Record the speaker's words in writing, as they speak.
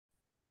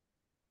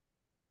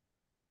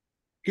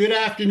Good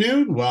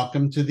afternoon.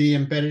 Welcome to the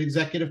Embedded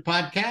Executive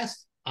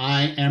Podcast.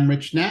 I am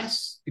Rich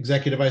Ness,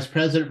 Executive Vice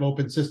President of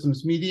Open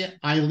Systems Media.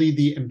 I lead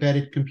the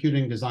embedded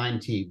computing design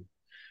team.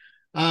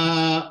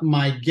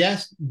 My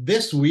guest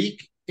this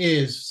week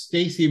is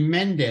Stacy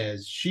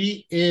Mendez.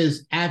 She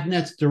is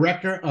Avnet's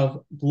Director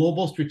of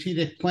Global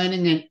Strategic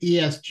Planning and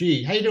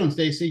ESG. How you doing,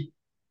 Stacy?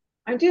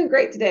 I'm doing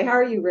great today. How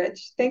are you,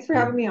 Rich? Thanks for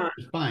having me on.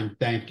 Fine.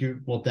 Thank you.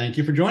 Well, thank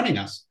you for joining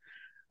us.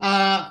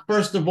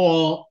 First of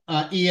all,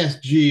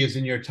 ESG is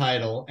in your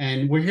title,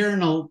 and we're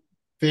hearing a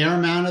fair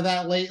amount of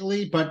that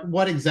lately, but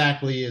what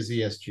exactly is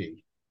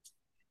ESG?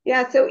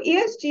 Yeah, so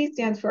ESG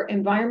stands for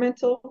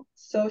environmental,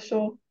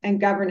 social,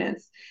 and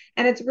governance.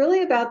 And it's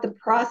really about the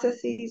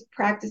processes,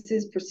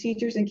 practices,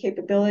 procedures, and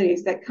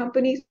capabilities that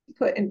companies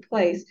put in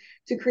place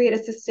to create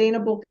a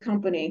sustainable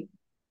company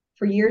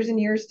for years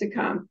and years to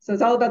come. So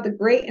it's all about the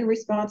great and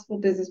responsible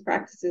business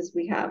practices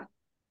we have.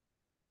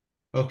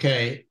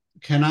 Okay,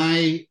 can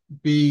I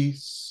be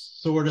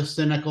sort of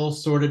cynical,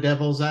 sort of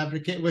devil's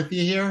advocate with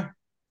you here?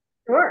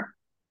 Sure.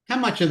 How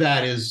much of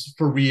that is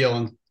for real,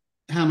 and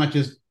how much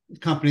is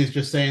companies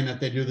just saying that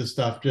they do this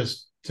stuff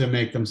just to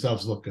make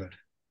themselves look good?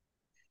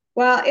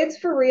 Well, it's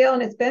for real,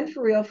 and it's been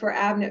for real for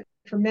Avnet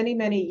for many,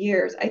 many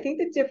years. I think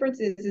the difference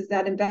is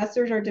that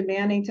investors are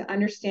demanding to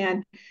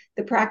understand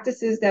the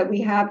practices that we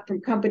have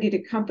from company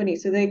to company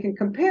so they can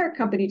compare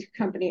company to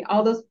company,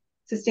 all those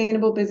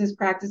sustainable business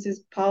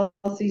practices,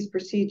 policies,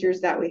 procedures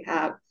that we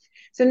have.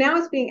 So now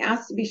it's being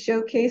asked to be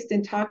showcased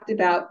and talked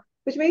about,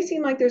 which may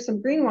seem like there's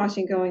some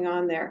greenwashing going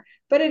on there,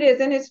 but it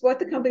isn't. It's what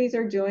the companies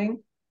are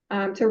doing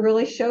to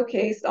really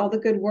showcase all the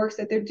good works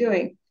that they're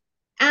doing.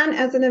 And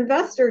as an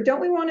investor,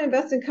 don't we want to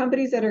invest in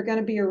companies that are going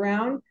to be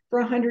around for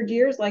 100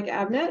 years like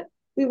Avnet?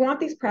 We want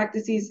these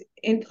practices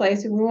in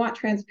place and we want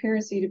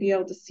transparency to be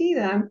able to see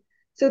them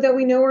so that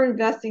we know we're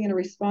investing in a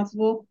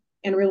responsible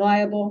and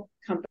reliable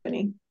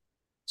company.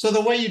 So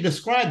the way you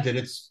described it,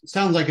 it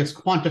sounds like it's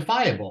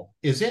quantifiable,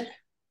 is it?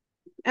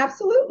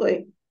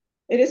 Absolutely.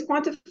 It is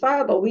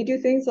quantifiable. We do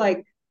things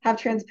like have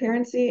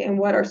transparency in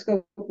what our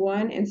scope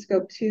one and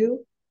scope two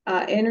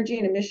energy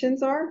and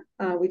emissions are.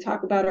 We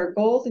talk about our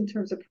goals in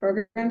terms of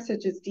programs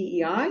such as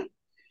DEI,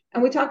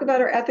 and we talk about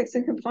our ethics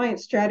and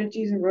compliance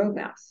strategies and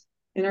roadmaps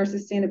in our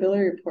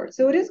sustainability report.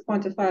 So it is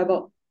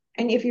quantifiable.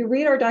 And if you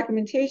read our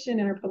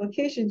documentation and our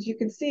publications, you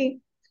can see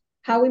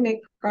how we make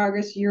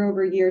progress year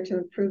over year to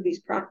improve these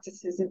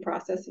practices and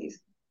processes.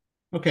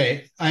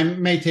 Okay, I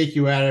may take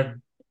you out of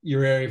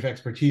your area of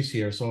expertise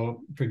here, so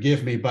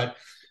forgive me, but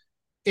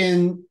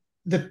in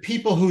the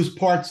people whose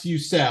parts you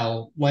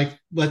sell, like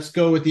let's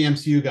go with the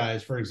MCU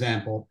guys, for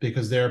example,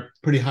 because they're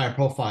pretty high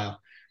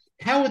profile.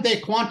 How would they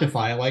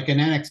quantify like an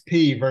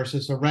NXP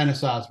versus a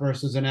Renaissance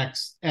versus an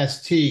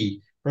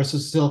XST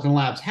versus Silicon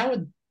Labs? How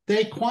would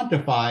they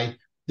quantify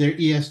their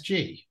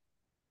ESG?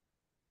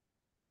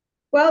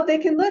 Well, they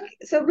can look,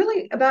 so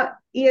really about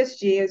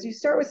ESG, as you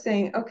start with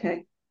saying,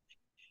 okay,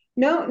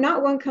 no,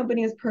 not one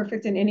company is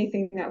perfect in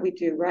anything that we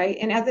do, right?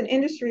 And as an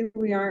industry,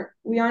 we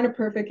aren't a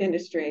perfect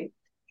industry.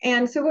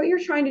 And so what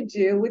you're trying to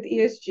do with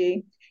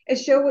ESG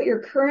is show what your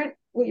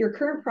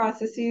current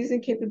processes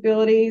and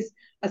capabilities,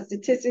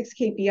 statistics,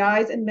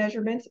 KPIs, and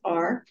measurements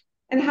are,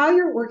 and how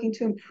you're working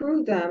to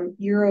improve them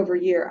year over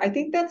year. I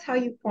think that's how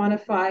you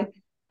quantify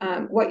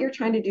what you're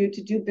trying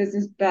to do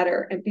business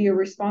better and be a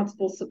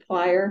responsible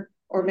supplier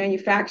or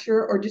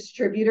manufacturer or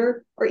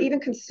distributor or even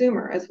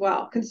consumer as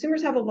well.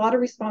 Consumers have a lot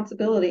of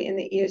responsibility in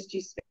the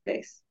ESG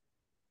space.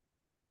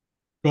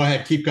 Go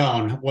ahead, keep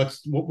going.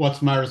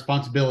 What's my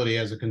responsibility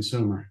as a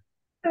consumer?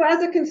 So,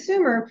 as a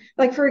consumer,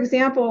 like for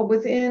example,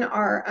 within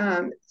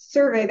our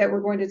survey that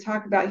we're going to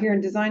talk about here in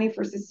designing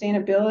for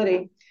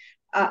sustainability,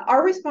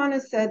 our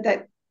respondents said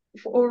that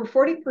over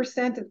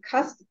 40%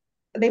 of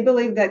they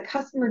believe that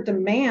customer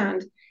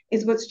demand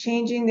is what's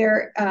changing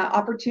their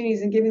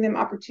opportunities and giving them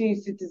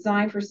opportunities to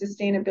design for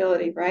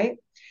sustainability, right?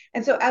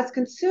 And so, as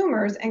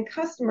consumers and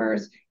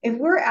customers, if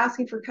we're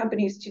asking for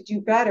companies to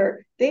do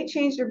better, they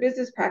change their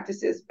business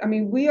practices. I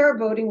mean, we are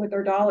voting with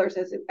our dollars,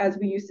 as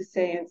we used to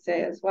say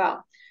as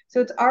well. So,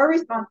 it's our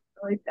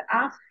responsibility to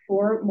ask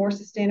for more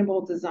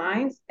sustainable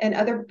designs and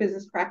other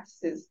business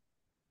practices.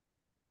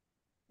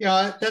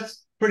 Yeah,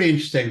 that's pretty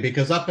interesting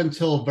because up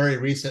until very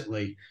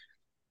recently,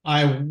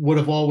 I would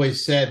have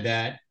always said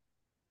that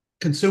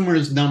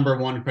consumers' number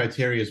one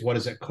criteria is what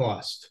does it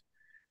cost?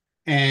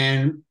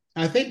 And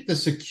I think the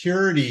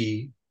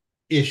security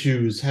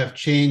issues have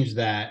changed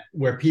that,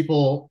 where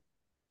people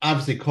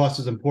obviously cost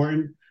is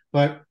important,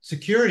 but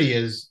security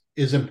is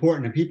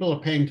important, and people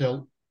are paying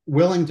to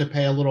willing to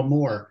pay a little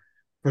more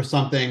for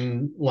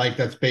something like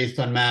that's based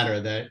on matter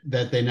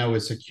that they know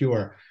is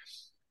secure.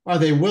 Are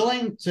they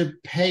willing to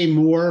pay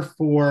more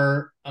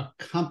for a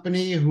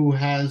company who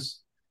has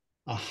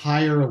a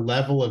higher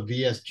level of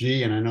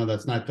VSG? And I know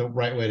that's not the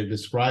right way to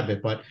describe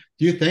it, but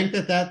do you think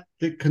that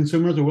the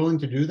consumers are willing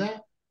to do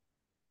that?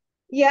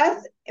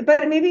 Yes,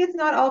 but maybe it's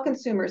not all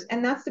consumers.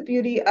 And that's the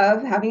beauty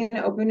of having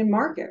an open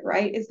market,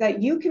 right? Is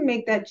that you can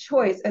make that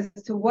choice as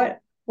to what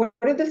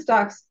are the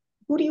stocks,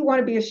 who do you want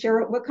to be a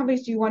share, what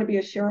companies do you want to be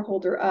a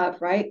shareholder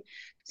of, right?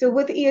 So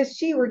with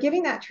ESG, we're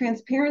giving that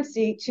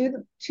transparency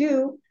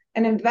to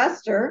an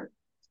investor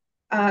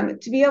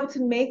to be able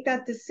to make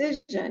that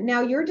decision. Now,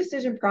 your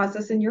decision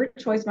process and your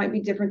choice might be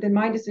different than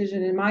my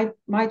decision and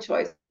my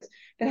choice.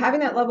 But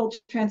having that level of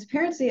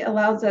transparency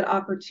allows that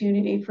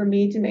opportunity for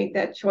me to make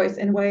that choice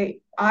in a way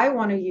I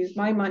want to use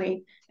my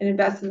money and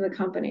invest in the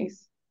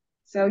companies.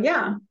 So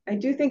yeah, I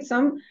do think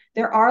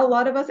there are a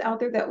lot of us out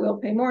there that will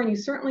pay more. And you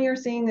certainly are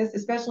seeing this,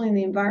 especially in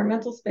the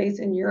environmental space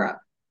in Europe.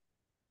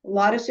 A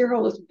lot of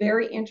shareholders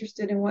very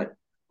interested in what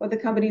the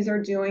companies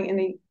are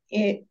doing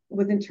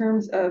in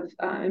terms of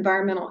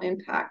environmental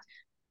impact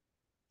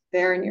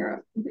there in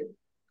Europe.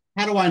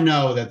 How do I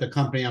know that the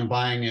company I'm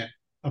buying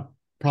a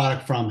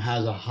product from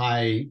has a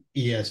high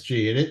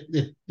ESG?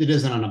 It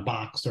isn't on a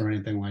box or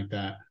anything like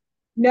that.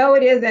 No,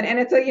 it isn't, and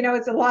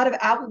it's a lot of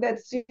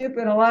alphabet soup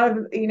and a lot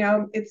of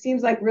it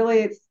seems like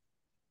really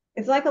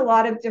it's like a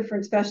lot of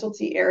different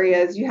specialty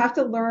areas. You have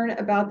to learn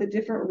about the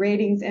different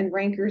ratings and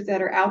rankers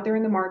that are out there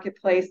in the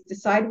marketplace,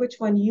 decide which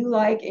one you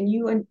like and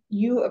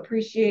you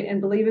appreciate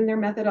and believe in their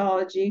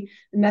methodology.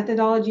 The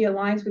methodology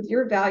aligns with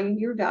your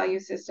value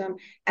system,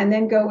 and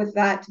then go with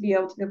that to be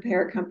able to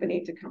compare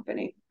company to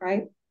company,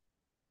 right?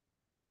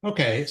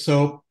 Okay,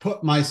 so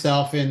put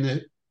myself in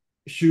the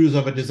shoes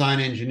of a design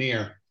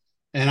engineer,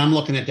 and I'm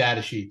looking at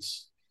data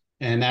sheets,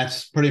 and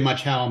that's pretty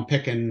much how I'm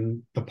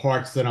picking the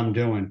parts that I'm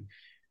doing.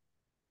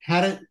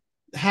 How do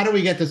how do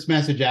we get this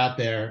message out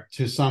there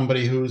to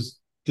somebody who's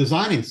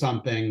designing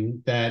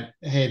something that,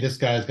 hey, this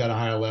guy's got a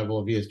higher level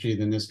of ESG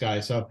than this guy?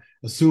 So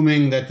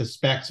assuming that the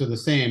specs are the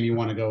same, you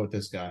want to go with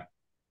this guy.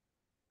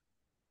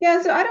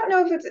 Yeah, so I don't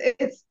know if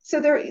it's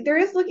so there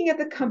is looking at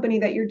the company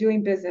that you're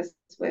doing business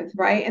with,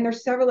 right? And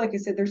there's several, like I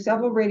said, there's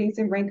several ratings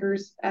and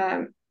rankers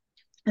and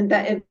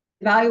that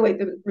evaluate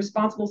the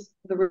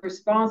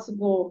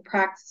responsible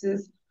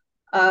practices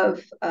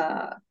of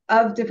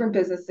different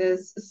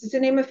businesses. So to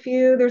name a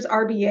few, there's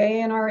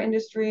RBA in our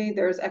industry,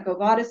 there's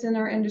EcoVadis in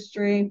our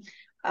industry.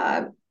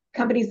 Uh,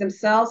 Companies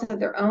themselves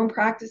have their own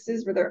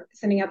practices where they're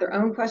sending out their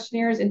own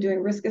questionnaires and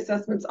doing risk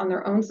assessments on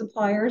their own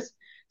suppliers.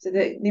 So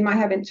that they might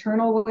have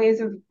internal ways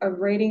of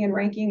rating and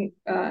ranking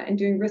and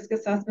doing risk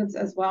assessments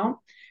as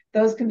well.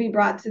 Those can be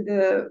brought to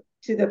the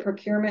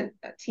procurement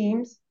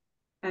teams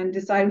and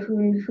decide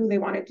who they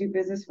want to do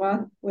business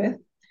with.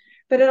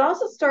 But it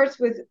also starts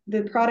with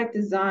the product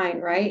design,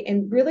 right?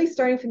 And really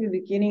starting from the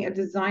beginning of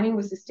designing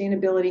with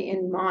sustainability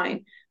in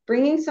mind,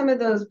 bringing some of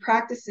those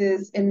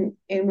practices and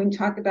when you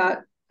talk about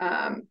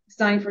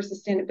designing for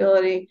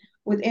sustainability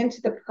into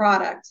the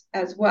product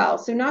as well.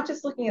 So not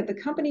just looking at the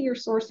company you're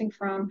sourcing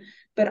from,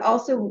 but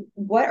also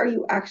what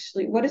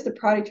is the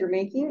product you're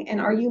making?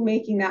 And are you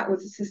making that with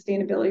the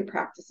sustainability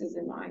practices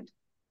in mind?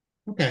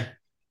 Okay.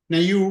 Now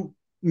you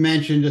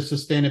mentioned a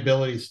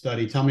sustainability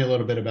study. Tell me a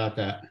little bit about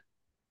that.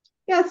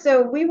 Yeah,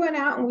 so we went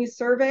out and we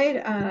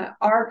surveyed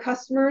our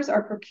customers,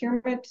 our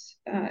procurement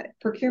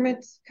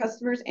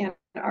customers, and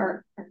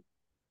our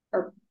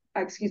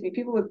excuse me,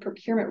 people with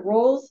procurement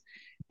roles,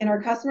 and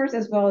our customers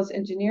as well as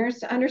engineers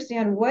to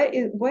understand what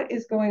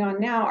is going on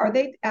now. Are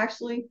they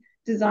actually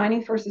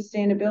designing for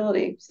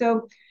sustainability?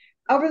 So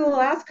over the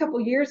last couple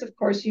of years, of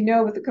course,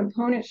 with the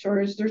component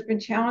shortage, there's been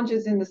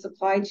challenges in the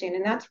supply chain,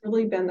 and that's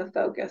really been the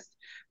focus.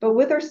 But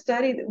with our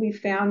study that we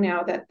found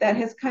now that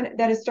has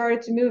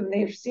started to move, and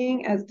they're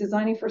seeing as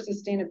designing for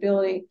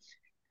sustainability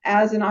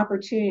as an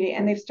opportunity,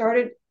 and they've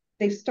started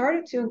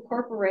to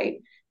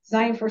incorporate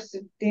designing for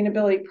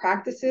sustainability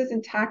practices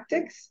and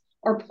tactics,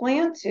 or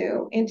plan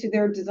to, into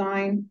their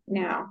design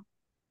now.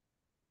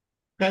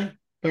 Okay,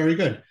 very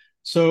good.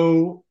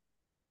 So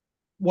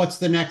what's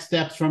the next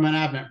steps from an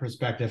Avnet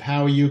perspective?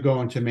 How are you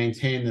going to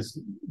maintain this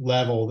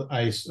level?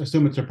 I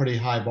assume it's a pretty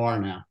high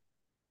bar now.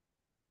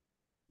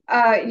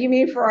 You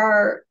mean for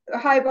our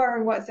high bar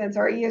in what sense?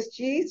 Our ESG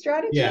Yeah,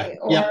 strategy,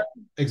 or yep,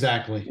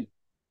 exactly.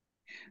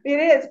 it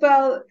is?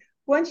 Well,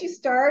 once you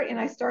start, and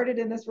I started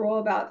in this role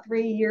about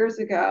 3 years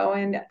ago,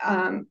 and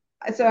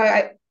so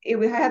I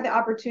had the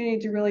opportunity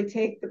to really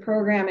take the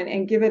program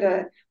and give it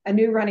a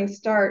new running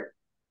start,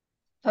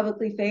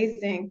 publicly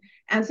facing.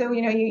 And so,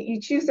 you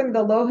choose some of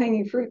the low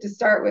hanging fruit to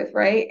start with,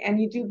 right? And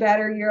you do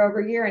better year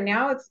over year. And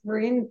now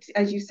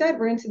as you said,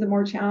 we're into the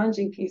more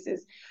challenging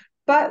pieces.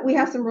 But we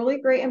have some really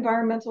great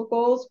environmental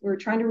goals. We're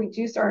trying to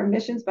reduce our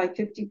emissions by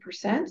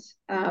 50%.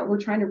 We're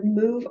trying to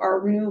move our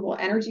renewable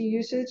energy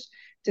usage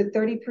to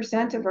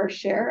 30% of our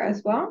share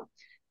as well,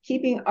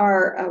 keeping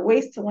our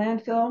waste to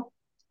landfill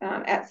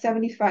at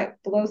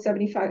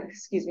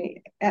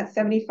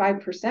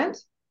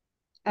 75%.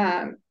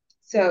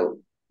 So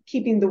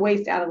keeping the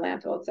waste out of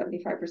landfill at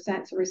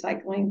 75%, so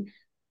recycling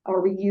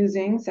or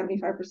reusing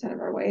 75% of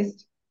our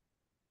waste.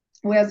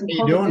 We have some What are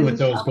you corporate doing with business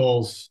those travel.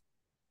 goals?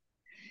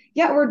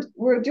 Yeah,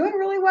 we're doing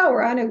really well.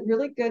 We're on a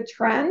really good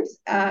trend.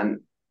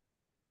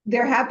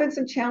 There have been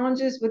some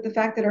challenges with the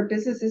fact that our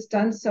business has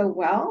done so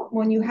well.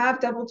 When you have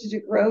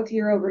double-digit growth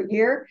year over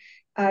year,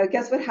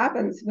 guess what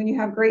happens when you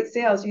have great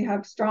sales? You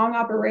have strong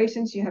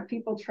operations, you have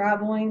people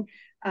traveling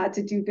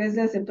to do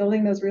business and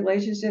building those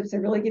relationships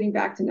and really getting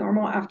back to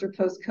normal after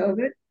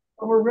post-COVID.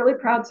 We're really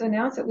proud to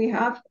announce that we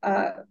have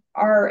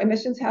our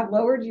emissions have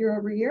lowered year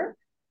over year,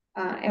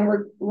 and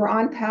we're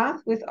on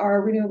path with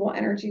our renewable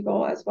energy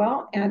goal as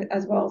well, and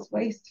as well as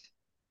waste.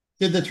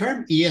 Did the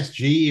term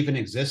ESG even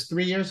exist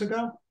 3 years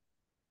ago?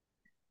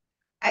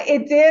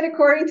 It did,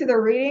 according to the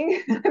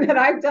reading that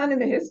I've done in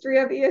the history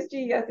of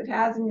ESG. Yes, it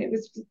has, and it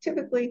was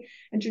typically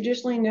and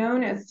traditionally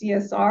known as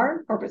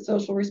CSR, corporate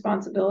social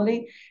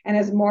responsibility, and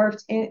has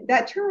morphed in.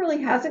 That term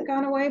really hasn't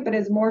gone away, but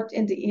has morphed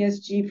into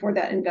ESG for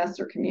that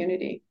investor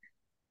community.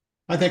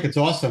 I think it's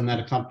awesome that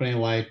a company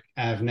like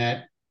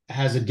Avnet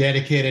has a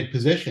dedicated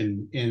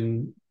position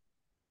in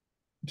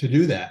to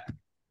do that.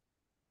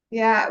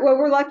 Yeah, well,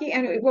 we're lucky,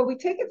 and well, we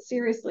take it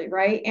seriously,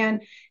 right?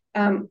 And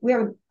we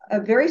have a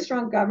very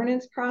strong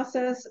governance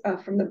process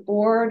from the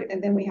board,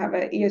 and then we have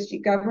an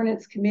ESG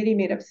governance committee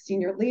made up of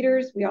senior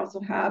leaders. We also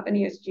have an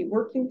ESG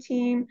working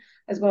team,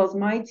 as well as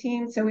my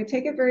team. So we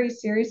take it very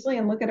seriously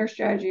and look at our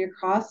strategy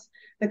across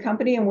the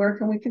company and where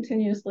can we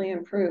continuously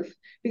improve,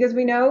 because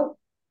we know,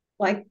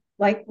 like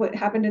what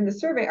happened in the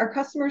survey, our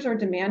customers are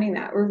demanding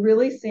that. We're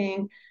really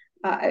seeing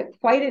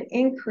quite an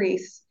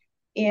increase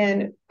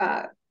in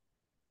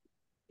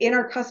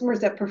our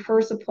customers that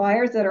prefer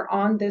suppliers that are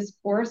on this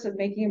course of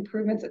making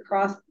improvements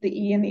across the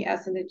E and the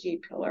S and the G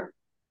pillar.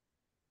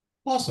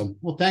 Awesome.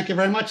 Well, thank you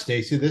very much,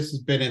 Stacy. This has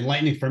been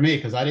enlightening for me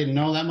because I didn't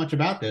know that much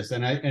about this,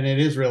 and it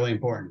is really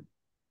important.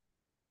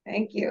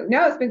 Thank you.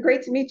 No, it's been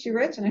great to meet you,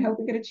 Rich, and I hope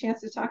we get a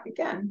chance to talk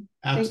again.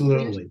 Thank you.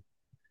 Absolutely.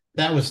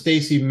 That was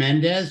Stacy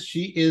Mendez.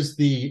 She is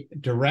the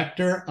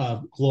Director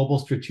of Global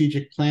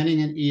Strategic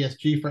Planning and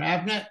ESG for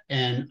Avnet,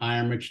 and I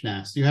am Rich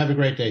Nass. You have a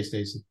great day,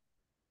 Stacy.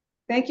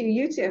 Thank you.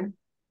 You too.